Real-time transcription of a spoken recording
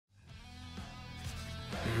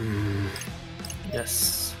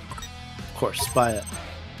Yes. Of course, buy it.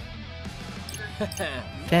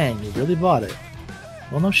 Dang, you really bought it.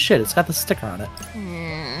 Well, no shit, it's got the sticker on it.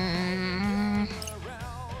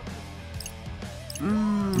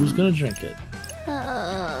 Who's gonna drink it?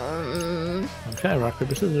 Okay, rock,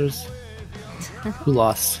 paper, scissors. Who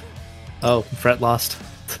lost? Oh, Fret lost.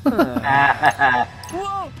 Black.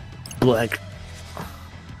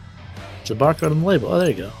 It's a barcode on the label. Oh,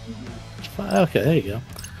 there you go. Okay, there you go.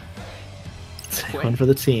 Take one for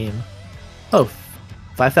the team. Oh,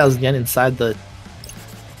 5,000 yen inside the...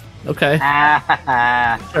 Okay.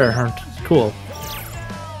 Sure, cool.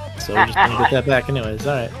 So we're just gonna get that back anyways.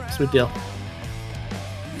 Alright, sweet deal.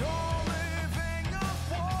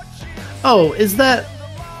 Oh, is that...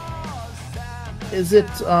 Is it,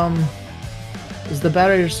 is the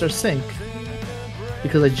battery just our sync?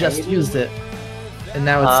 Because I just used it, and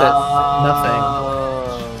now it's at nothing.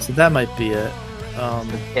 So that might be it.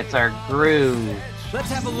 It's our groove.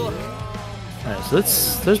 Let's have a look. Alright, so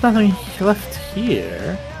there's nothing left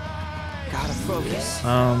here. Gotta focus.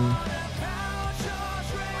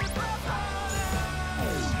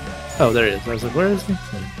 Oh, there it is. I was like, where is he?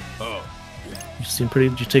 Oh. You seem pretty.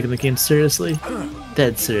 You taking the game seriously?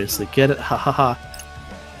 Dead seriously. Get it? Ha ha ha.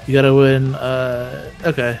 You gotta win.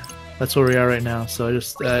 Okay. That's where we are right now. So I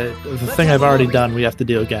just the thing I've already done, we have to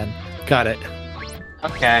do again. Got it.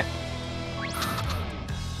 Okay.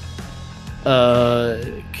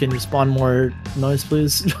 Can you spawn more noise,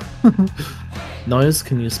 please? Noise?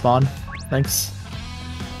 Can you spawn? Thanks.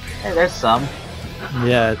 Hey, there's some.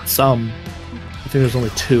 Yeah, some. I think there's only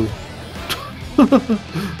 2.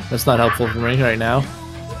 That's not helpful for me right now.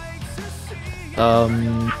 Oh,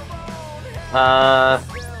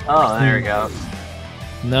 there we go.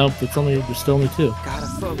 Nope, there's still only 2. Gotta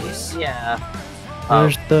focus. Yeah.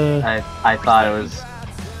 Where's the... I thought it was...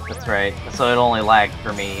 That's right. So it only lagged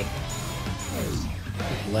for me.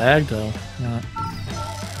 Lagged? Oh, not.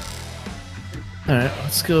 Alright,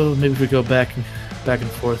 let's go. Maybe if we go back and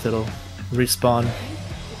forth, it'll respawn.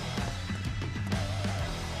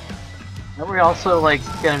 Are we also, like,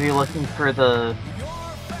 gonna be looking for the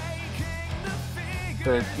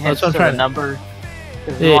hints to the number?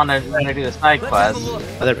 Because we want to do the side quest. Oh,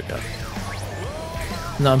 there we go.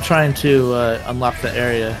 No, I'm trying to unlock the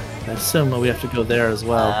area. I assume we have to go there as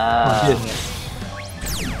well. I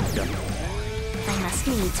must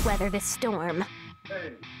needs weather this storm.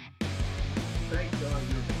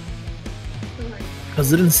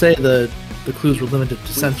 Because it didn't say the clues were limited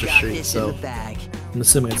to Censor Street, so I'm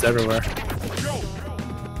assuming it's everywhere.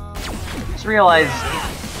 Just realized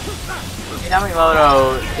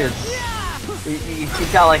Yamamoto is...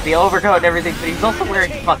 He's got like the overcoat and everything, but he's also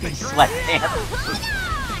wearing fucking sweatpants.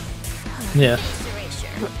 Yeah.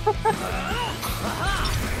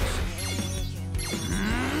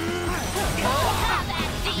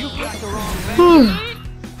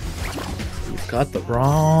 You've got the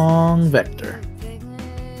wrong vector.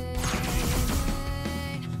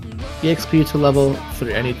 EXP to level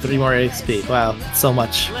 3. I need 3 more EXP. Wow, that's so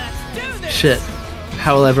much. Shit.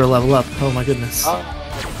 How will I ever level up? Oh my goodness.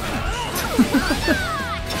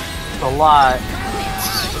 A lot.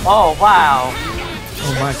 Oh wow.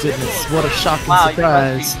 Oh my goodness, what a shocking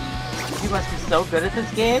surprise. You must be so good at this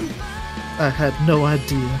game? I had no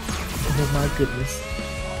idea. Oh my goodness.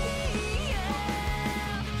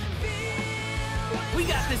 We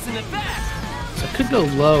got this in the back. So I could go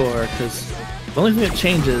lower, because the only thing that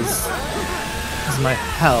changes is my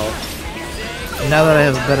health. And now that I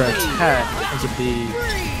have a better attack, I think it'd be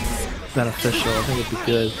beneficial. I think it'd be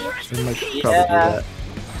good. We might probably do that.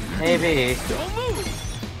 Maybe. Don't move.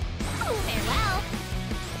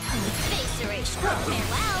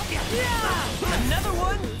 Another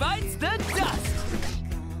one bites the dust.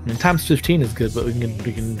 I mean, times 15 is good, but if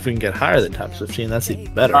we can get higher than times 15, that's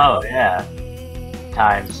even better. Oh yeah.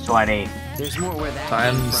 Times 20. There's more where that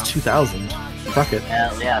Times 2,000. Fuck it.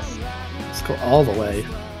 Hell yes. Let's go all the way.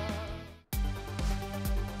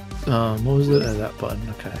 What was it? Oh, that button.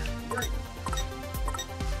 Okay.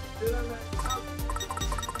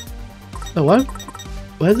 Oh, what?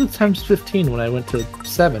 Why is it times 15 when I went to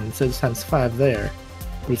 7? It says times 5 there.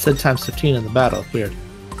 But it said times 15 in the battle. Weird.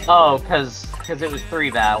 Oh, because it was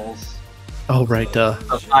 3 battles. Oh, right, duh.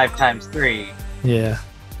 So 5 times 3. Yeah.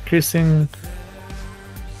 Increasing...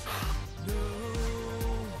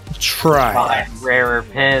 Try it. 5 rarer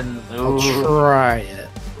pins. Ooh. I'll try it.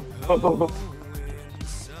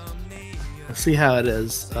 Let's see how it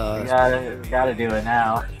is. Gotta do it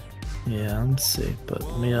now. Yeah, let's see. But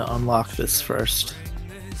let me unlock this first.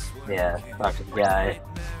 Yeah, talk to the guy.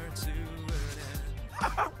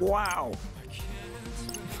 Wow.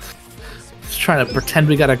 trying to pretend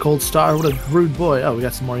we got a gold star. What a rude boy. Oh, we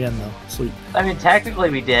got some more yen though. Sweet. I mean, technically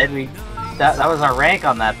we did. That was our rank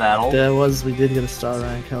on that battle. That was. We did get a star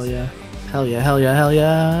rank. Hell yeah. Hell yeah. Hell yeah. Hell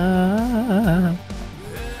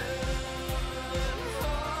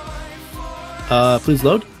yeah. Please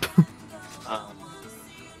load.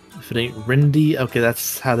 If it ain't Rindy, okay,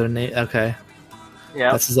 that's how their name. Okay.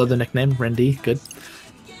 Yeah. That's his other nickname, Rindy. Good.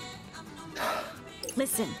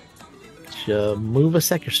 Listen. Move a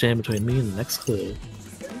sec. You're standing between me and the next clue.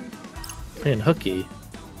 And Hooky.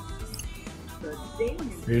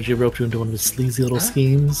 Ryuji roped you into one of his sleazy little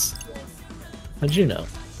schemes. How'd you know?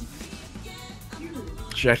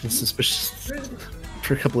 You're acting suspicious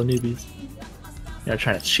for a couple of newbies. You're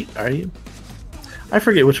trying to cheat, are you? I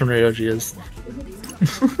forget which one Ryoji is.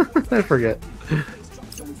 I forget.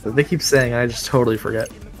 But they keep saying, I just totally forget.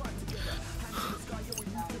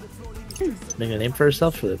 Making a name for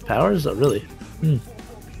herself for the powers? Oh, really?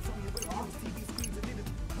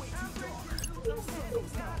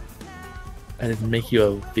 I didn't make you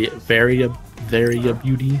a very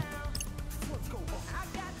beauty.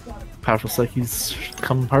 Powerful psyche's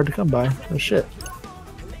hard to come by. Oh shit.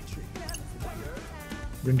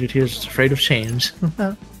 Rendered here is just afraid of change.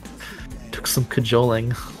 Took some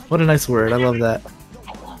cajoling. What a nice word. I love that.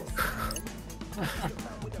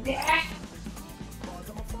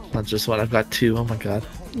 Not just one. I've got two. Oh my god.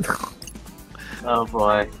 Oh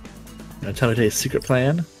boy. Now tell me today's secret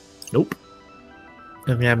plan. Nope. If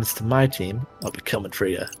anything happens to my team, I'll be coming for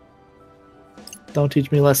you. Don't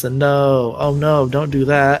teach me a lesson. No. Oh no. Don't do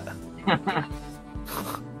that. I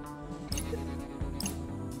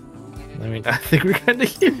mean, I think we're kind of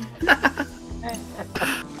cute.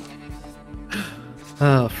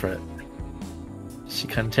 Oh, Fred. Is she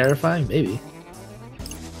kind of terrifying? Maybe.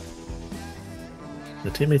 The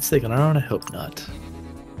teammates taking our own? I hope not.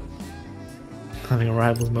 Having a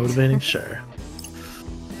rival's motivating? Sure.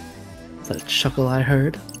 Is that a chuckle I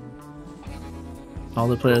heard? All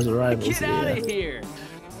the players are rivals. Get out of here!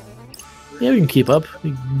 Yeah, we can keep up.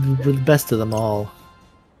 We're the best of them all.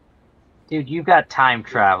 Dude, you got time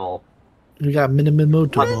travel. We got minimum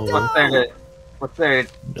mode to What's there to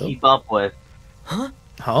keep up with? Huh?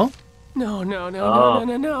 Huh? No.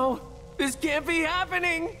 This can't be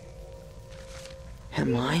happening!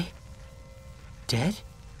 Am I dead?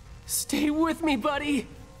 Stay with me, buddy!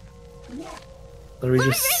 Are we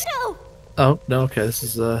just... Oh, no, okay, this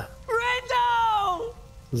is Rendo!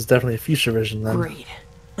 This is definitely a future vision then. Great.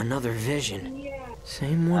 Another vision.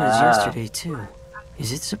 Same one as yesterday, too.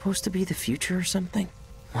 Is it supposed to be the future or something?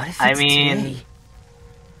 What if it's today?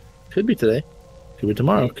 Could be today. Could be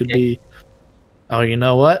tomorrow. Could be... Oh, you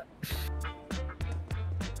know what?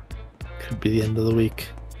 Could be the end of the week.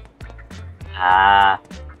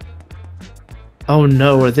 Oh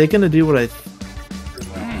no, are they gonna do what I...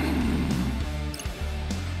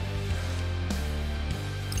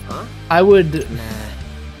 Huh? I would... Nah.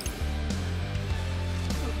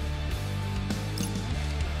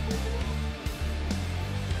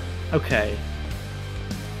 Okay.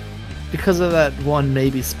 Because of that one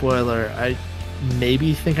maybe spoiler, I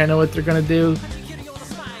maybe think I know what they're gonna do.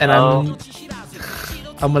 And I'm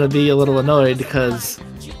gonna be a little annoyed because I'm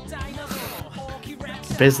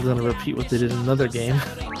basically gonna repeat what they did in another game.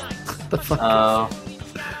 The fuck?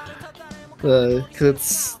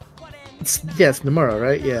 Because it's tomorrow,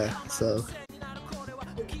 right? Yeah. So.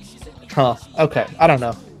 Huh. Okay. I don't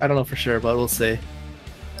know. I don't know for sure, but we'll see.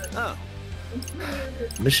 Oh.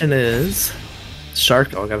 Mission is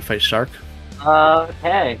Shark. Oh, I gotta fight Shark.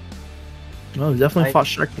 Okay. Oh, we definitely fought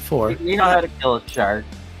Shark before. We know how to kill a shark.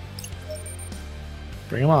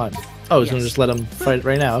 Bring him on. Oh, he's gonna just let him fight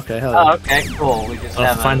right now. Okay, hell Oh, yeah. okay, cool. We just I'll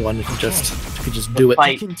have find a one. You can just do it.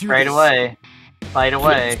 fight right away. Fight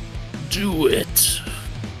away. Do it.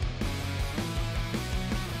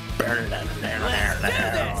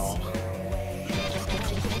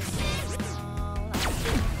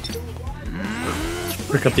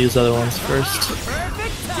 Pick up these other ones first.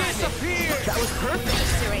 Disappear! That was perfect!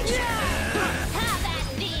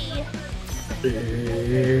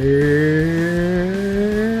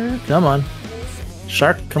 Come on.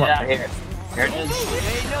 Shark, come Get on. out of here. You're just...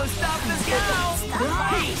 Ain't no stopping this now!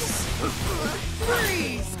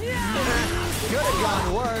 Freeze! Could have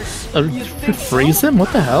gone worse. Freeze him?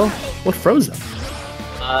 What the hell? What froze him?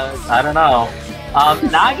 I don't know.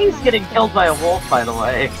 Nagi's getting killed by a wolf, by the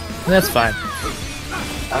way. That's fine.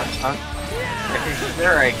 I'm pretty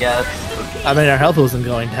sure, I guess. I mean, our health wasn't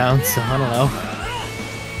going down, so I don't know.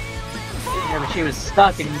 Yeah, but she was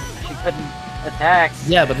stuck and she couldn't attack.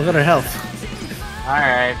 Yeah, but look at her health.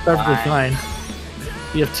 Alright, Perfectly fine. fine.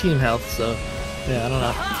 We have team health, so yeah, I don't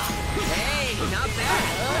know. Hey, not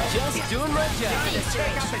bad. Just doing my job.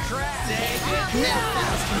 Take out the trash. No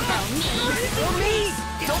foes can tell me. For me!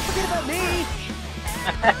 Don't forget about me!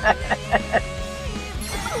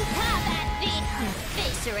 Have at thee.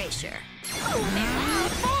 Face erasure.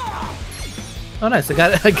 Oh, nice! I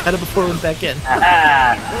got it before it went back in.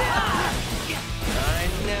 Ah, I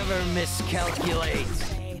never miscalculate.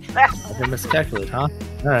 Never miscalculate, huh?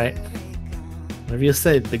 All right. Whatever you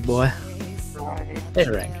say, big boy. A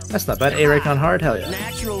rank. That's not bad. A rank on hard. Hell yeah.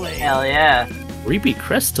 Naturally. hell yeah. Reapy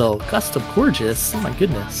Crystal, custom gorgeous. Oh my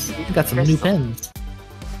goodness. You got some new pens.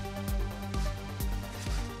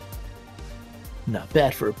 Not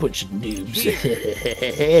bad for a bunch of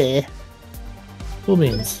noobs. Cool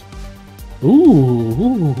beans.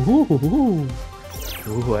 Ooh,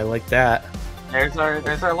 I like that. There's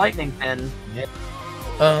our lightning pin.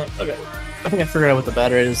 Okay. I think I figured out what the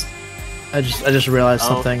battery is. I just realized Oh.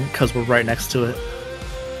 something because we're right next to it.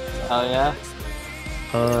 Oh yeah.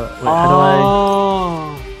 Wait,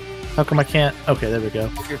 Oh. how come I can't? Okay, there we go.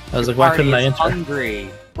 Your- I was your like, why party couldn't I is enter? Hungry.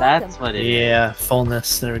 That's what it is. Yeah,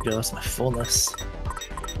 fullness. There we go. That's my fullness.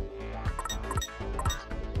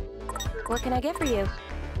 What can I get for you?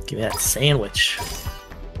 Give me that sandwich.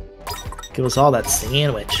 Give us all that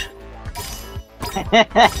sandwich.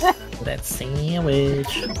 That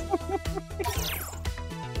sandwich.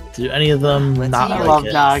 Do any of them not I like love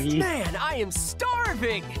it? doggy. Man, I am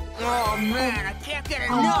starving! Oh man, I can't get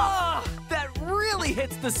enough! That really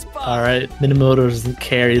hits the spot! Alright, Minamoto doesn't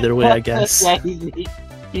care either way, I guess. Yeah, he just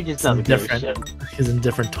He's doesn't give a indifferent. shit. He's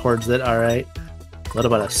indifferent towards it, alright. What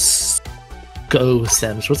about a SCO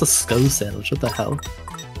sandwich? What's a SCO sandwich? What the hell?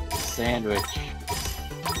 Sandwich.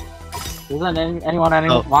 Doesn't anyone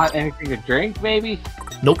Oh. want anything to drink, maybe?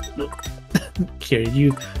 Nope. Here,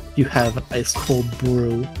 you have an ice cold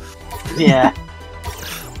brew. Yeah.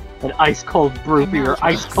 An ice cold brew for your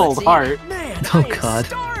ice cold heart. Man, Oh, I am God.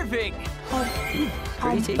 starving!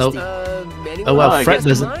 Pretty tasty. Oh. Anyone Oh, wow, want Fred some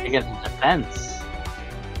doesn't- mine? I guess in defense.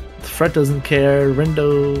 Fred doesn't care.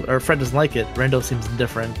 Fred doesn't like it. Rendo seems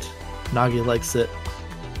indifferent. Nagi likes it.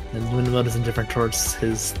 And Minamoto's indifferent towards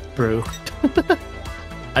his brew.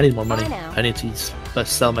 I need more money. I know. I need to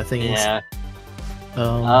sell my thingies. Yeah.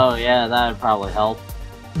 Um, Oh yeah, that would probably help.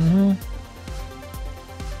 mhm.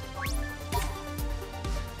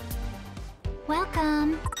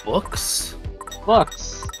 Welcome. Books?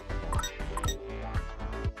 Books.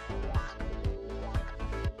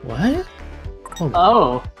 What? Hold on.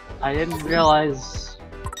 Oh, I didn't realize.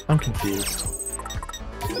 I'm confused.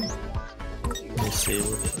 Let me see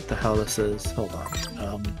what the hell this is. Hold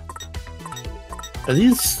on. Are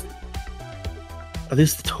these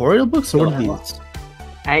tutorial books or what are these?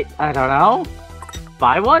 I don't know.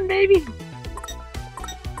 Buy one maybe.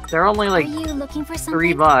 They're only Are like you looking for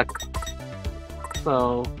something? $3.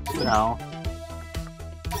 So you know.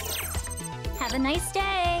 Have a nice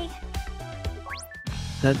day.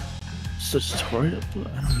 That's a tutorial book?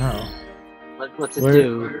 I don't know. What's it Where-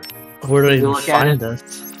 do? Where do I You even look at find it.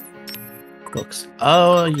 this? Books.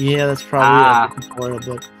 Oh yeah, that's probably a tutorial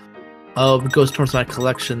book. Oh, it goes towards my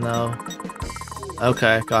collection though.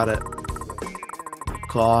 Okay, got it.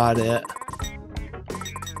 Got it.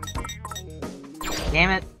 Damn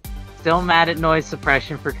it! Still mad at noise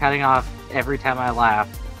suppression for cutting off every time I laugh.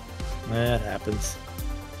 That happens.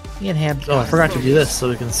 It happens. Oh, I forgot to do this so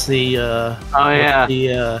we can see Oh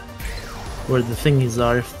yeah. where the thingies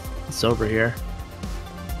are. It's over here.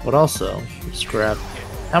 What also? Just grab.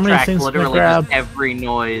 How many Track things can I literally grab? just every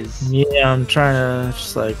noise. Yeah, I'm trying to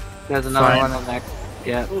just like. There's another Fine. one in there.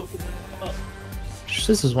 Yeah.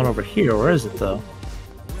 This is one over here. Where is it though?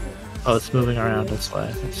 Oh, it's moving around. That's why.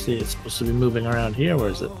 Let's see. It's supposed to be moving around here. Where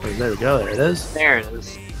is it? Oh, there we go. There it is. There it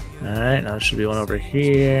is. All right. Now there should be one over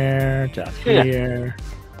here. Down Yeah. here.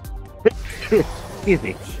 Excuse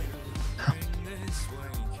me.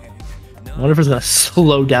 I wonder if it's gonna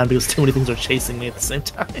slow down because too many things are chasing me at the same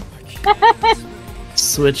time.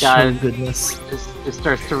 Switch. Oh Guys. goodness. Just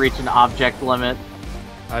starts to reach an object limit.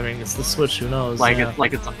 I mean, it's the Switch. Who knows? Like yeah. it's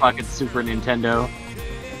like it's a fucking Super Nintendo.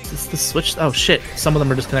 It's the Switch. Oh shit! Some of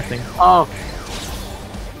them are disconnecting. Oh, All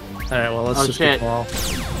right. Well, let's Oh, just shit. get them all.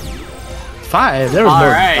 5. There was All more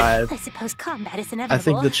right. than 5. I suppose combat is inevitable. I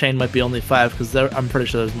think the chain might be only 5 because I'm pretty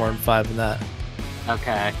sure there's more than 5 than that.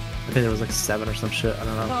 okay. I think there was like 7 or some shit. I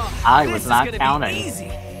don't know. Oh, I this was is not gonna be counting. easy.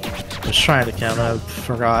 I was trying to count. I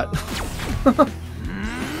forgot.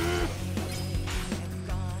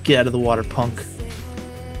 Get out of the water, punk.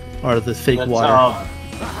 Or the fake Let's, water.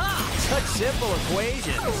 Such simple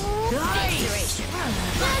equations. Face erasure.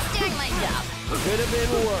 Just doing my job. Could have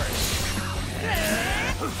been worse.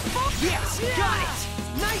 Yes, got it.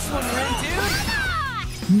 Nice one, Ren,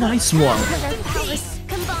 dude. Nice one. Let our powers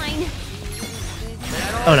combine.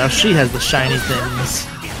 Oh, now she has the shiny things.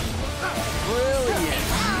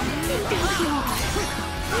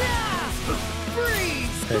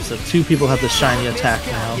 Okay, so 2 people have the shiny attack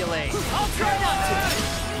now.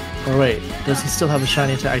 Or wait, does he still have a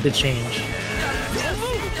shiny attack? I did change.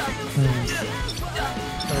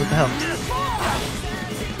 Oh, what the hell?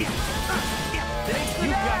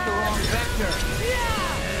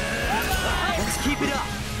 Keep it up.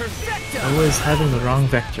 Perfecto. Always having the wrong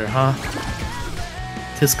vector, huh?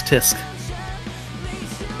 Tisk tisk.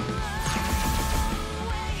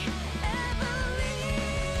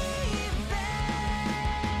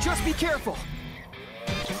 Just be careful.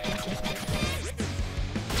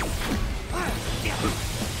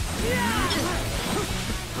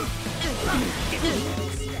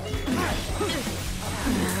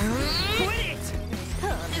 Quit it.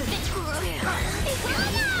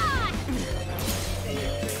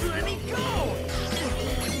 Let me go.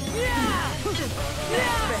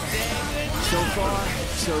 So far,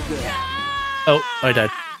 so good. Oh, I died.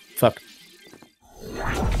 Fuck.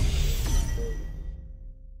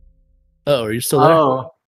 Oh, are you still there?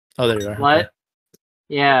 Oh, Oh, there you are. what? Okay.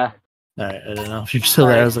 Yeah. Alright, I don't know if you're still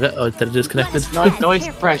there. I was like, oh, did it disconnected? Noise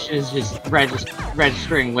suppression is just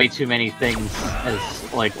registering way too many things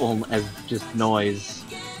as like as just noise.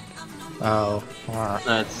 Oh, wow.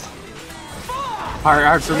 That's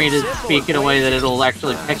hard for me to speak in a way that it'll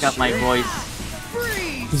actually pick up my voice.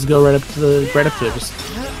 Just go right up to it. Just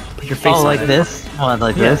put your face on like it. this? What,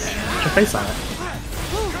 like Yeah, this? put your face on it.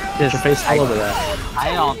 Put your face all over that.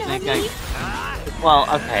 I don't think I... Well,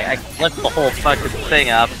 okay, I flipped the whole fucking thing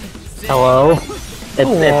up. Hello?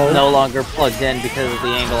 It's no longer plugged in because of the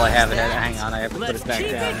angle I have it at. Hang on, I have to put it back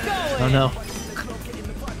down. Oh no.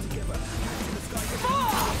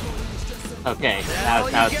 Okay, now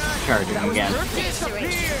it's charging again.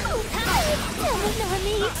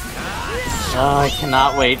 Oh, I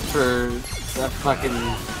cannot wait for the fucking...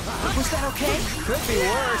 Was that okay? Could be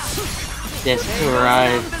worse. disc to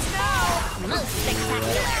arrive.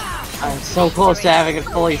 I'm so close to having it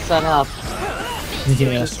fully set up.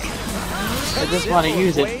 Yeah. I just want to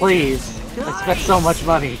use it, please. I spent so much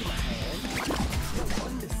money.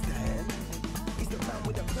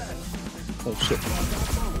 Oh shit.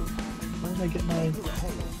 Where did I get my...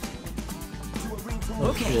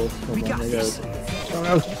 Okay, Hold we on, got I this.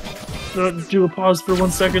 gotta do a pause for 1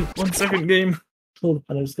 second. 1 second game. Hold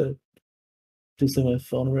on, I just gotta do some of my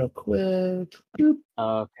phone real quick. Boop.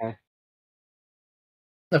 Okay.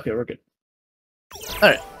 Okay, we're good.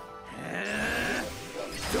 Alright.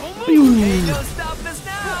 Ain't no stopping us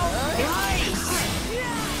now.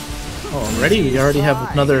 Oh, already? We already have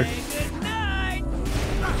another...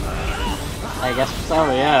 I guess so,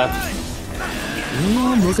 yeah.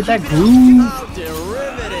 Ooh, look at that groove!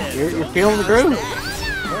 Derivative. You're feeling the groove?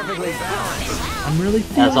 Perfectly balanced. I'm really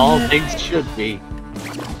feeling As all it. things should be.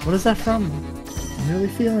 What is that from? I'm really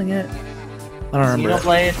feeling it. I don't remember.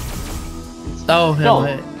 Xenoblade? Oh, No.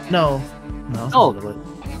 no. No. it's Oh. Xenoblade.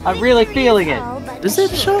 I'm really feeling it. Is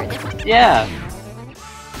it Chuck? Yeah.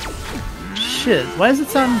 Shit, why does it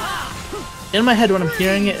sound... In my head when I'm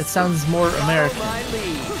hearing it, it sounds more American. My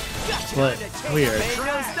lead. But weird. Ain't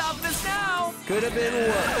no stopping us now. Could have been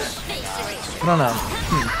worse. I don't know.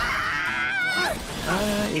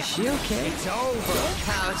 Is she okay? It's over.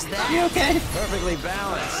 How's that? You okay? Perfectly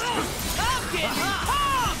balanced.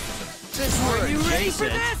 Since we're You ready for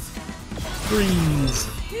adjacent, this? Freeze.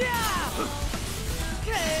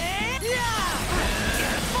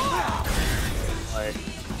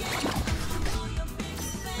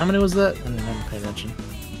 How many was that? I didn't pay attention.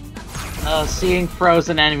 Seeing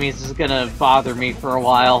frozen enemies is gonna bother me for a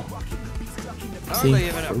while. hardly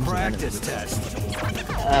even a practice test.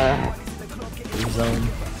 Zone.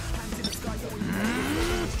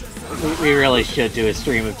 We really should do a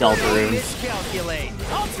stream of Deltarune. Miscalculate.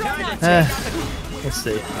 Let's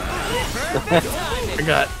see. I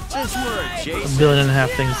got Since we're a adjacent, billion and a half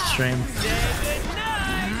things to stream.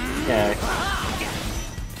 Okay.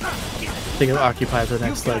 I think it'll occupy the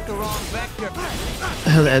next, like, the wrong vector.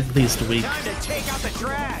 at least a week. Time to take out the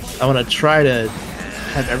trash. I want to try to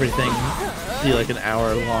have everything be like an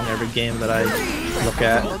hour long every game that I look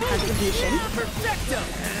at. I'm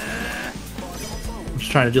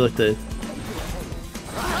just trying to do like the...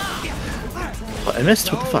 Oh, I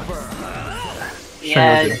missed? What the fuck?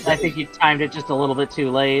 Yeah, I think you timed it just a little bit too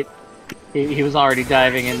late. He was already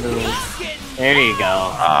diving into the... There you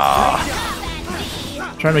go.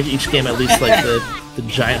 Trying to make each game at least like the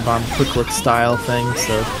Giant Bomb Quick Look style thing,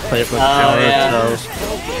 so play it for like an hour or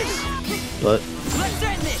so. But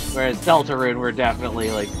Whereas Deltarune, we're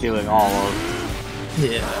definitely like doing all of.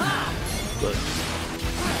 yeah, but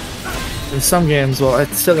In some games, well, I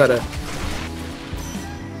still gotta.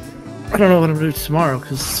 I don't know what I'm gonna do tomorrow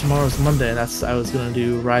because tomorrow's Monday, and I was gonna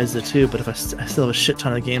do Rise of 2, but if I still have a shit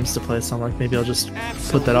ton of games to play, so I'm like maybe I'll just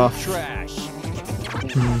put that off.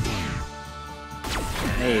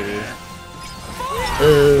 Maybe.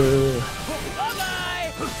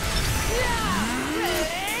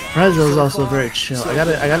 Rise is also very chill. I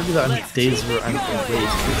gotta do that on days where I'm awake,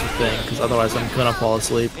 is the thing, because otherwise I'm gonna fall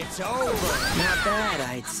asleep. Not bad,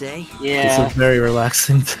 I'd say. Yeah. It's a very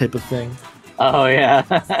relaxing type of thing. Oh yeah.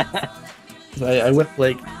 I went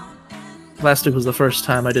like last week was the first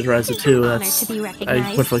time I did Rise of 2, and Honor to be I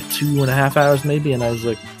recognized. went for like 2.5 hours maybe, and I was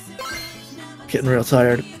like getting real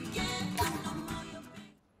tired.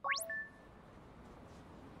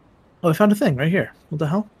 Oh, I found a thing right here. What the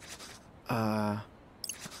hell?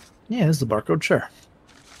 Yeah, this is the barcode, sure.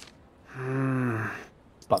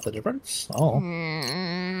 Spot the difference? Oh.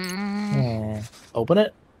 Open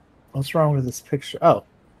it? What's wrong with this picture? Oh.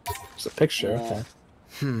 It's a picture, okay.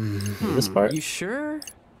 This part? You sure?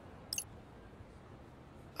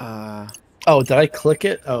 Oh, did I click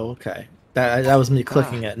it? Oh, okay. That was me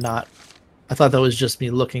clicking it, not... I thought that was just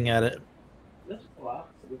me looking at it.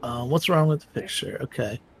 What's wrong with the picture?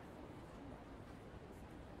 Okay.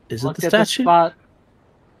 Is it the statue? Spot.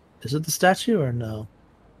 Is it the statue or no?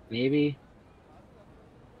 Maybe.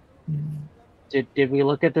 Did we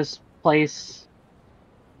look at this place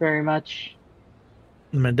very much?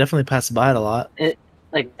 I mean, I definitely passed by it a lot.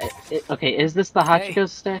 Okay, is this the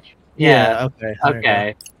Hachiko's statue? Yeah, okay. There you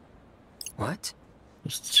Okay. What? go.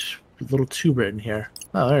 Just a little tube written here.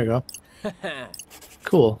 Oh, there you go.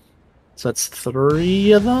 Cool. So that's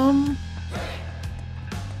 3 of them?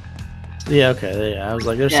 Yeah, okay. Yeah, I was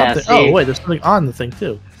like, there's Yeah, something. see? Oh, wait, there's something on the thing,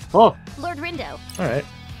 too. Oh, Lord Rindo. Alright.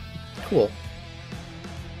 Cool.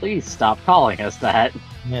 please stop calling us that.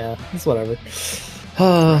 Yeah, it's whatever.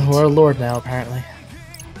 We're a lord now, apparently.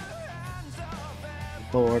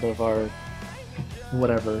 Lord of our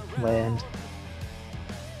whatever land.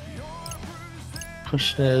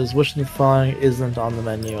 Question is, which of the following isn't on the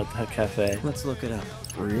menu at the cafe? Let's look it up.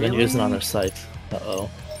 Menu isn't on their site. Uh-oh.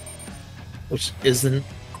 Which isn't...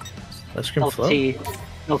 Ice cream Milk float? tea.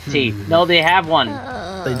 Milk tea. No, they have one.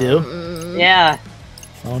 They do? Yeah.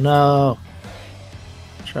 Oh no.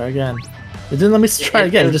 Try again. It didn't let me try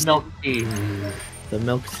again. It There's just milk tea. the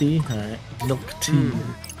milk tea. All right, milk tea.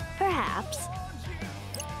 Perhaps.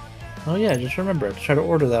 Oh yeah, just remember it. Try to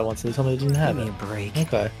order that one, so they told me they didn't have Give me it. a break.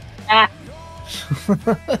 Okay. Ah.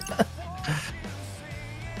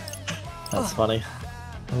 That's funny.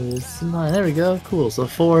 Oh, it's 9. There we go. Cool. So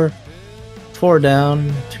 4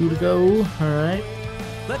 down, 2 to go. All right.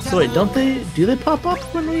 So wait, don't they? Do they pop up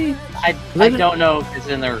when we? I don't know if it's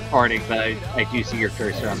in the recording, but I do see your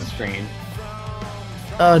cursor on the screen.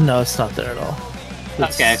 No, it's not there at all.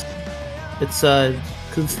 Okay. It's cause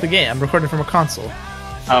it's the game. I'm recording from a console.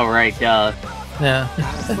 Oh, right, duh. Yeah.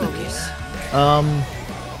 Focus.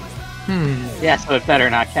 Yeah, so it better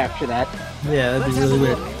not capture that. Yeah, that'd be really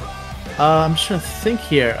weird. I'm just trying to think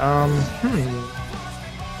here.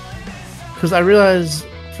 Because I realized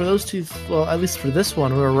for those two, well, at least for this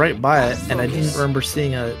one, we were right by it, and I didn't remember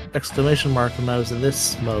seeing an exclamation mark when I was in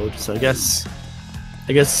this mode. So I guess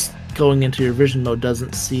going into your vision mode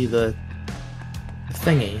doesn't see the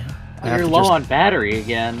thingy. I have You're to low just- on battery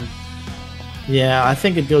again. Yeah, I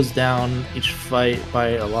think it goes down each fight by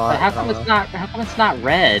a lot. But how I come don't it's know. not? How come it's not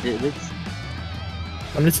red? I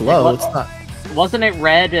mean, it's low. What- It's not. Wasn't it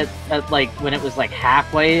red at like when it was like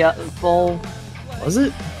halfway full Was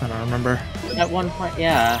it? I don't remember. at one point?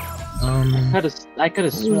 Yeah, I could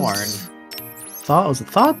have sworn. Was it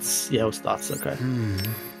thoughts? Yeah, it was thoughts. Okay.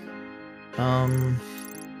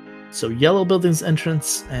 So yellow building's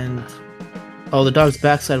entrance and the dog's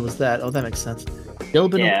backside was that. Oh, that makes sense.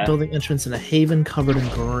 Yellow Yeah. building entrance and a haven covered in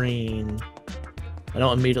green. I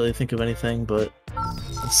don't immediately think of anything, but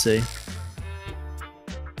let's see.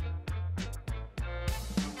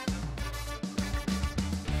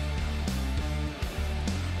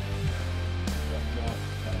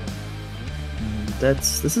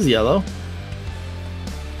 This is yellow.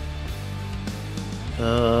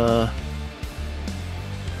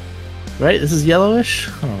 Right? This is yellowish?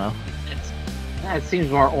 I don't know. It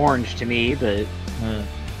seems more orange to me, but I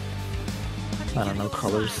don't know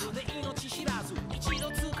colors.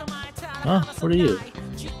 Oh, what are you?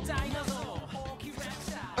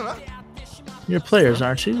 You're players,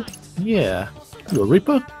 aren't you? Yeah. You a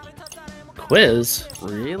Reaper? Quiz?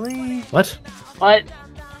 Really? What? what?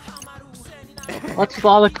 What's with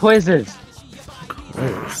all the quizzes?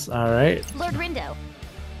 Quiz. Alright. Lord Rindo.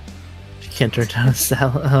 She can't turn down a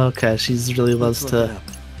salad. Okay, she really loves Let's look it to... up.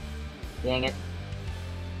 Dang it!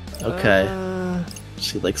 Okay.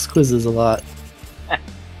 She likes quizzes a lot.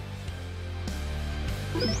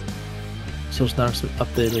 Social networks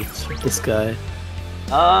updated this guy.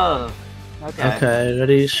 Oh. Okay. Okay,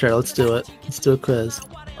 ready? Sure, let's do it. Let's do a quiz.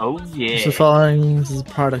 Oh yeah. So following this is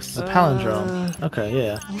products is a palindrome. Okay,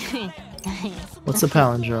 yeah. What's a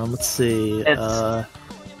palindrome? Let's see.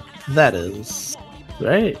 That is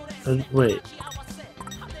right. Wait.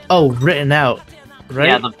 Oh, written out. Right.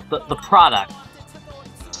 Yeah, the product.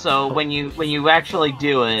 So when you actually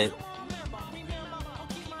do it,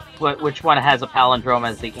 which one has a palindrome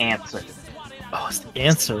as the answer? Oh, it's the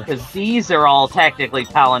answer. Because these are all technically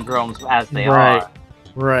palindromes as they Right. are.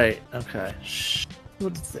 Right. Okay. Shh.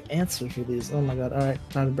 What's the answer for these? Oh my god. Alright,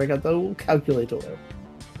 time to break out the calculator.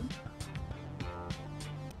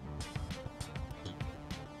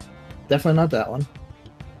 Definitely not that one.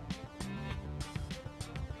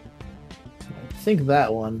 I think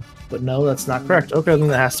that one. But no, that's not correct. Okay, then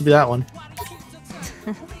it has to be that one.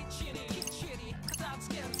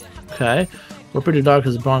 Okay. We're pretty dog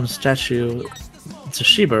has a bronze statue. It's a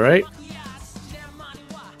Shiba, right?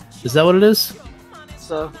 Is that what it is?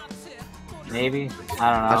 So maybe,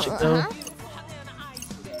 I don't know. Hachiko?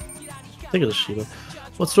 I think it's a Shiba.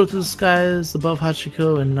 What soared through the skies above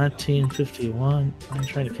Hachiko in 1951? I'm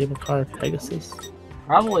trying to cable car Pegasus.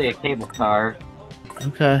 Probably a cable car.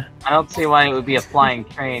 Okay. I don't see why it would be a flying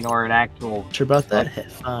train or an actual Sure about that? Heh,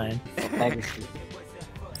 fine. Pegasus.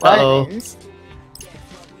 Uh-oh.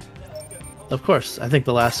 Of course. I think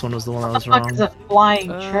the last one was the one that was What the fuck is wrong. a flying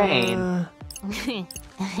train?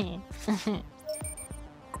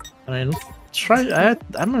 I mean,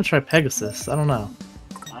 I'm gonna try Pegasus. I don't know.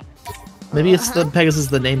 Maybe it's the Pegasus,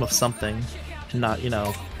 the name of something, not, you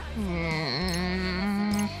know.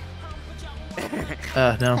 No.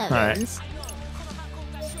 All right.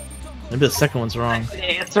 Maybe the second one's wrong. The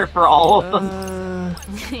answer for all of them.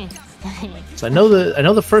 So I know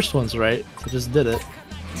the first one's right. I just did it.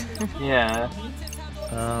 Yeah.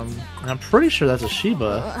 And I'm pretty sure that's a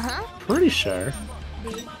Shiba. Pretty sure.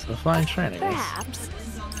 It's a flying train, I guess.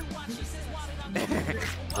 Perhaps.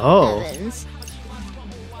 Oh. Heavens.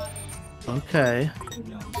 Okay.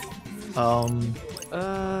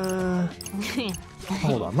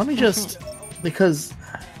 Hold on. Let me just because.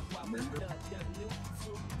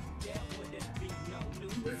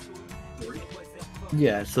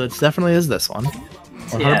 Yeah, so it definitely is this one.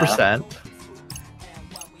 100%.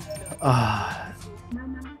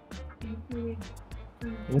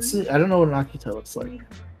 Let's see. I don't know what an Akita looks like.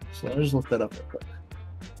 So let me just look that up real quick.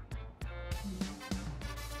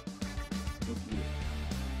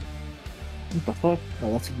 What the fuck?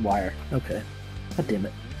 Oh, that's a wire. Okay. God damn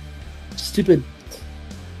it. Stupid.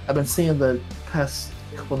 I've been seeing the past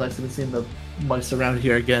couple nights, I've been seeing the mice around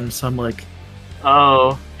here again, so I'm like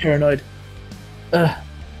Oh. paranoid.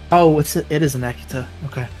 Oh, it is an Akita.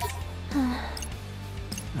 Okay.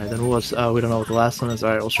 Alright, then we don't know what the last one is.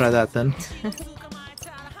 Alright, we'll try that then. I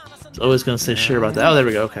was always gonna say sure about that. Oh, there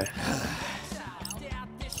we go, okay.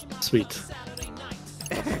 Sweet.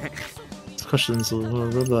 This question's a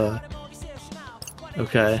little bit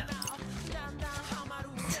okay.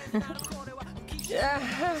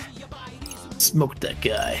 Smoked that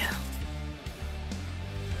guy.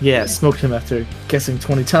 Yeah, smoked him after guessing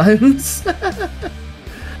 20 times.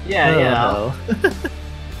 Yeah,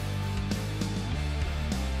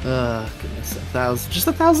 Goodness, 1,000. Just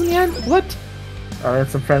 1,000 yen? What? Alright,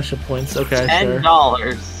 some friendship points. Okay, sure.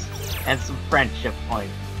 $10 and some friendship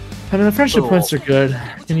points. I mean, the friendship Cool. points are good.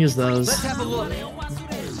 You can use those. Let's have a look.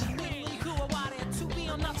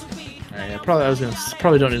 Alright,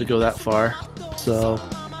 probably don't need to go that far. So,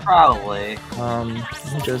 Probably. let me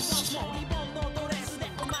just.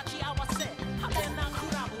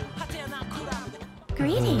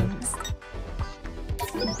 Greetings.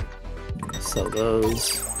 Sell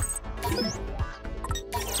those.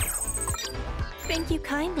 Thank you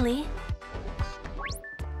kindly.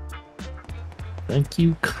 Thank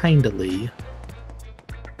you kindly.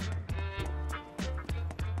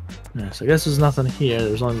 Yes, I guess there's nothing here.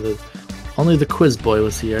 There's only the quiz boy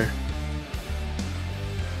was here.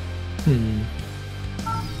 Alright.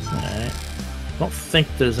 Don't think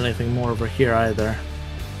there's anything more over here either.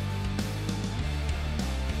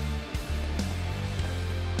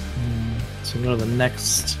 So we go to the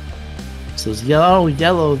next. So it's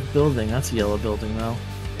yellow building. That's a yellow building though.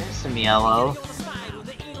 There's some yellow.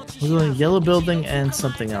 We're doing yellow building and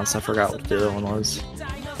something else. I forgot what the other one was.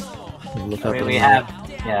 Look I up mean, in we the- have.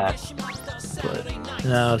 Yeah. But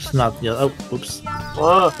no, it's not yellow. Oh, oops.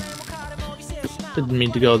 Whoa. Didn't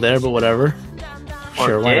mean to go there, but whatever. Or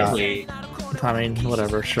Sure, why did not? we? I mean,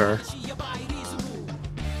 whatever, sure.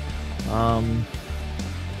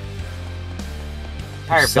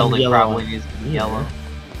 entire Some building yellow probably on needs to be here. yellow.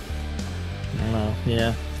 I don't know,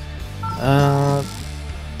 yeah.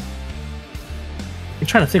 I'm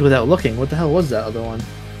trying to think without looking. What the hell was that other one?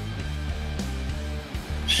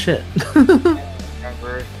 Shit.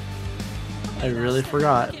 Remember? I really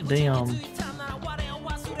forgot. Damn.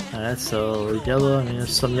 Alright, so yellow. I mean,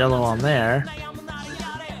 there's some yellow on there.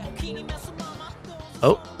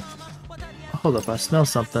 Oh. Hold up, I smell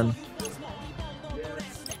something.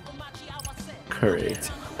 Curry.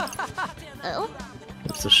 Oh?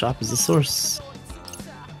 It's the shop is the source.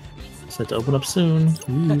 Set to open up soon.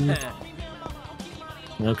 Ooh.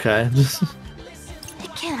 Okay.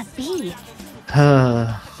 It cannot be.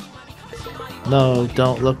 No,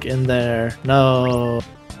 don't look in there. No.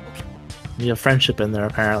 You have friendship in there,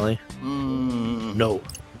 apparently. No.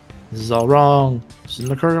 This is all wrong. This isn't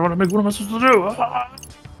the curry I want to make. What am I supposed to do?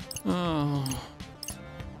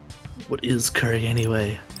 What is curry,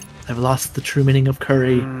 anyway? I've lost the true meaning of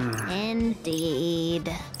curry.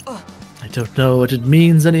 Indeed. I don't know what it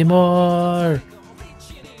means anymore.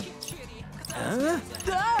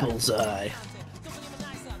 Bullseye.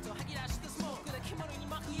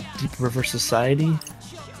 Deep River Society?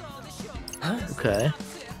 Okay.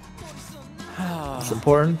 It's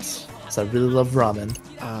important, because I really love ramen.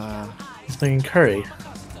 He's making curry.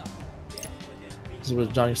 This is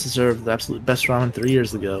what John used to serve the absolute best ramen 3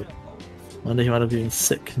 years ago. One day he wound up getting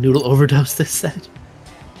sick. Noodle overdose, they said.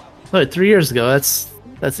 Wait, 3 years ago,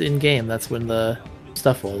 that's in-game. That's when the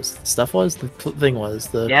stuff was. Stuff was? The thing was.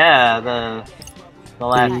 The Yeah, the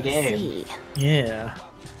last I game. see. Yeah.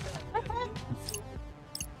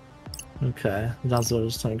 Okay. John's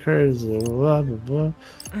orders to encourage, blah, blah, blah.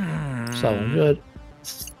 Sounding good.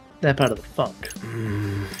 Snap out of the funk.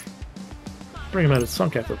 Bring him out of his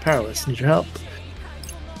funk after powerless. Need your help?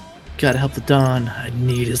 Gotta help the Don. I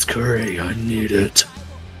need his curry. I need it.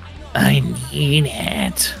 I need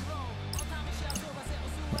it.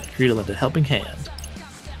 I greet him with a helping hand.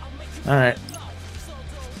 Alright.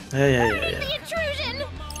 Yeah. The intrusion!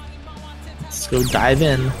 Let's go dive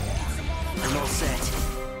in. I'm all set.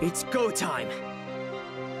 It's go time.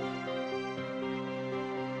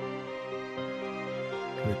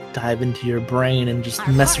 Dive into your brain and just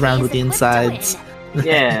mess around with the insides.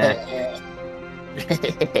 Yeah.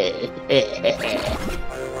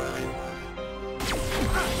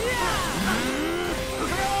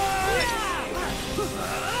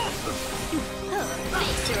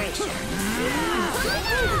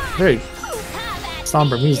 Very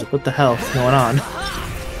somber music. What the hell is going on?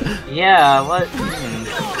 Yeah, what?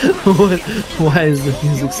 Why is the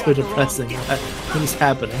music so depressing? What is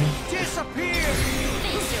happening? Disappear!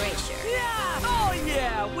 Yeah! Oh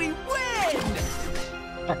yeah! We win!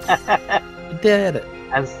 We did it.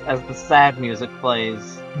 As the sad music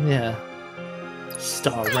plays. Yeah.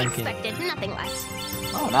 Star I ranking. expected nothing less.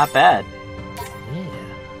 Oh, not bad. Yeah.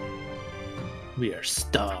 We are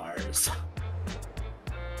stars.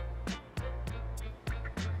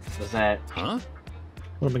 Was that? Huh?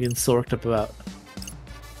 What am I getting so worked up about?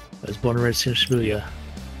 I was born and raised here in Shibuya.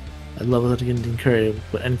 I love Indian curry,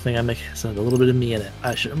 but anything I make has a little bit of me in it.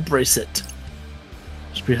 I should embrace it.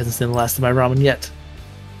 Shibuya hasn't seen the last of my ramen yet.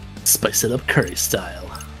 Spice it up curry style.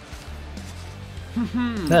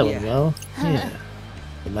 That went well. Yeah.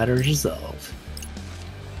 The matter is resolved.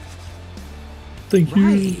 Thank you.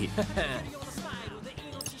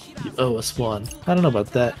 You owe us one. I don't know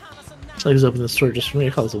about that. He's opened the store just for me. I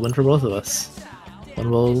call this a win for both of us.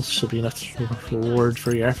 One will should be enough reward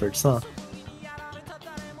for your efforts, huh?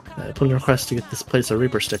 I put in a request to get this place a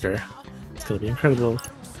Reaper sticker. It's gonna be incredible.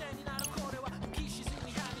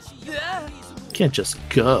 Can't just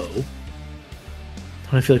go.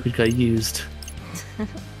 I feel like we got used.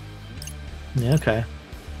 Yeah, okay.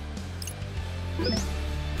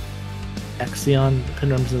 Axion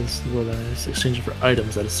Pinrums is the wilderness exchanging for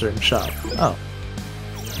items at a certain shop. Oh.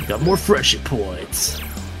 You got more friendship points.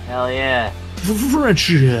 Hell yeah.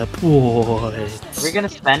 Friendship points. Are we gonna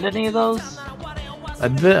spend any of those?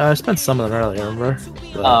 I spent some of them earlier, remember?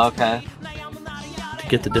 Oh, okay. To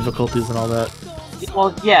get the difficulties and all that.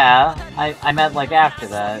 Well, yeah. I meant like after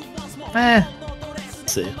that.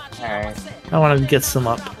 Let's see. Alright. I want to get some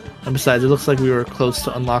up. And besides, it looks like we were close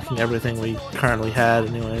to unlocking everything we currently had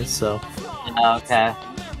anyway, so... Okay.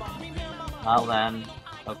 Well then,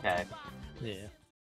 okay. Yeah.